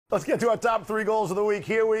Let's get to our top 3 goals of the week.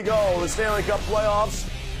 Here we go. The Stanley Cup playoffs.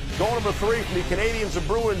 Goal number 3 from the Canadiens and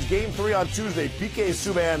Bruins. Game 3 on Tuesday. PK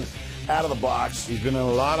Subban out of the box. He's been in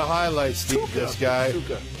a lot of highlights, Steve, this guy.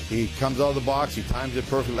 He comes out of the box. He times it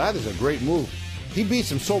perfectly. That is a great move. He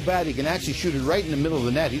beats him so bad he can actually shoot it right in the middle of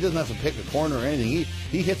the net. He doesn't have to pick a corner or anything.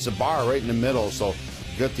 He hits the bar right in the middle. So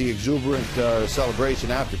got the exuberant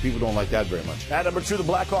celebration after. People don't like that very much. At number 2, the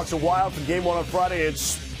Blackhawks are wild for Game 1 on Friday.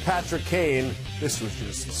 It's Patrick Kane. This was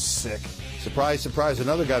just sick. Surprise, surprise,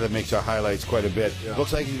 another guy that makes our highlights quite a bit. Yeah.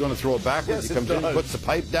 Looks like he's going to throw it backwards. Yes, He comes in, puts the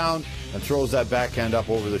pipe down, and throws that backhand up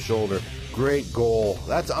over the shoulder. Great goal.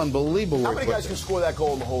 That's unbelievable. How many guys can score that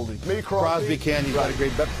goal in the whole league? Maybe Crosby can. He's got a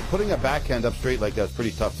great... Putting a backhand up straight like that is pretty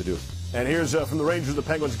tough to do. And here's from the Rangers, the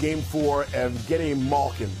Penguins, Game 4, Evgeny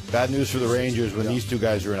Malkin. Bad news for the Rangers when these two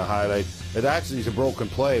guys are in a highlight. It actually is a broken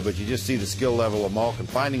play, but you just see the skill level of Malkin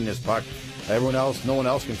finding this puck. Everyone else, no one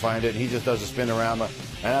else can find it, and he just does a spin around, and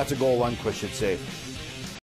that's a goal Lundqvist should save.